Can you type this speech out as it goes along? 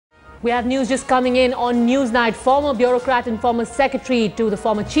We have news just coming in on Newsnight. Former bureaucrat and former secretary to the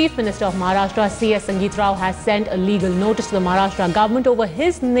former Chief Minister of Maharashtra, Sangeet Rao, has sent a legal notice to the Maharashtra government over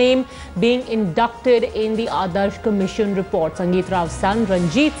his name being inducted in the Adarsh Commission report. Sangeet Rao's son,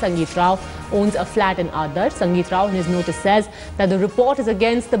 Sangeet Rao, owns a flat in Adarsh. Sangeet Rao in his notice says that the report is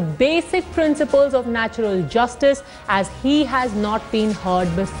against the basic principles of natural justice as he has not been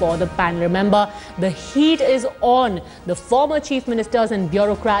heard before the panel. Remember, the heat is on the former chief ministers and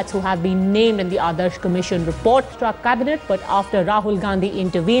bureaucrats who have been named in the Adarsh Commission report. Struck cabinet, but after Rahul Gandhi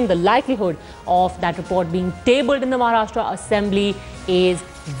intervened, the likelihood of that report being tabled in the Maharashtra Assembly is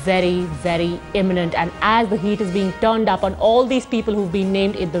very, very imminent. And as the heat is being turned up on all these people who've been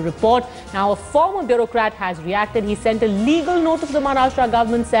named in the report, now a former bureaucrat has reacted. He sent a legal notice to the Maharashtra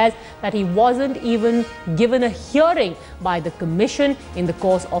government, says that he wasn't even given a hearing by the commission in the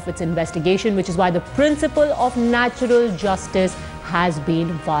course of its investigation, which is why the principle of natural justice has been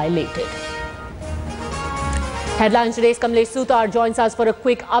violated. Headlines today's Kamlesh Sutar joins us for a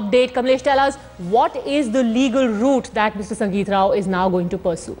quick update. Kamlesh, tell us, what is the legal route that Mr. Sangeet Rao is now going to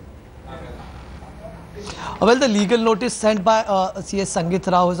pursue? Well, the legal notice sent by CS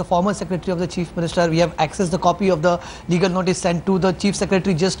Sangeet Rao, who is the former secretary of the Chief Minister. We have accessed the copy of the legal notice sent to the Chief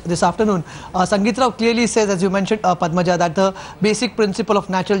Secretary just this afternoon. Sangeet Rao clearly says, as you mentioned, Padmaja, that the basic principle of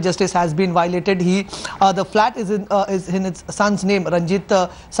natural justice has been violated. The flat is in his son's name,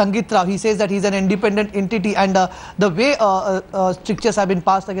 Sangeet Rao. He says that he's an independent entity, and the way strictures have been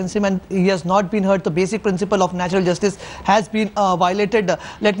passed against him and he has not been heard, the basic principle of natural justice has been violated.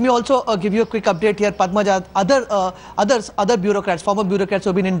 Let me also give you a quick update here, Padmaja. Other bureaucrats, former bureaucrats who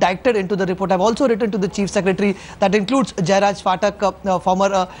have been indicted into the report have also written to the Chief Secretary. That includes Jairaj Phatak,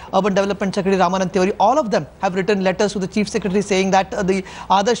 former Urban Development Secretary Ramanand Tiwari. All of them have written letters to the Chief Secretary saying that the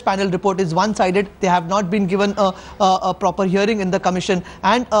Adarsh panel report is one-sided. They have not been given a proper hearing in the commission,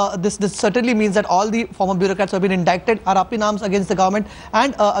 and this certainly means that all the former bureaucrats who have been indicted are up in arms against the government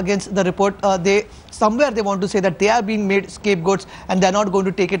and against the report. Somewhere they want to say that they are being made scapegoats and they are not going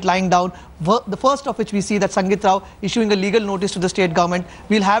to take it lying down. The first of which we see that Sangeet Rao issuing a legal notice to the state government.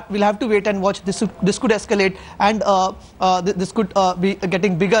 We'll have to wait and watch. This could escalate, and this could be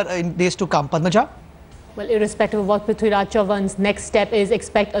getting bigger in days to come. Padmaja? Well, irrespective of what Prithviraj Chavan's next step is,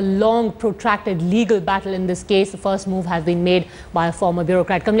 expect a long, protracted legal battle in this case. The first move has been made by a former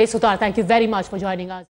bureaucrat. Kamlesh Sutar, thank you very much for joining us.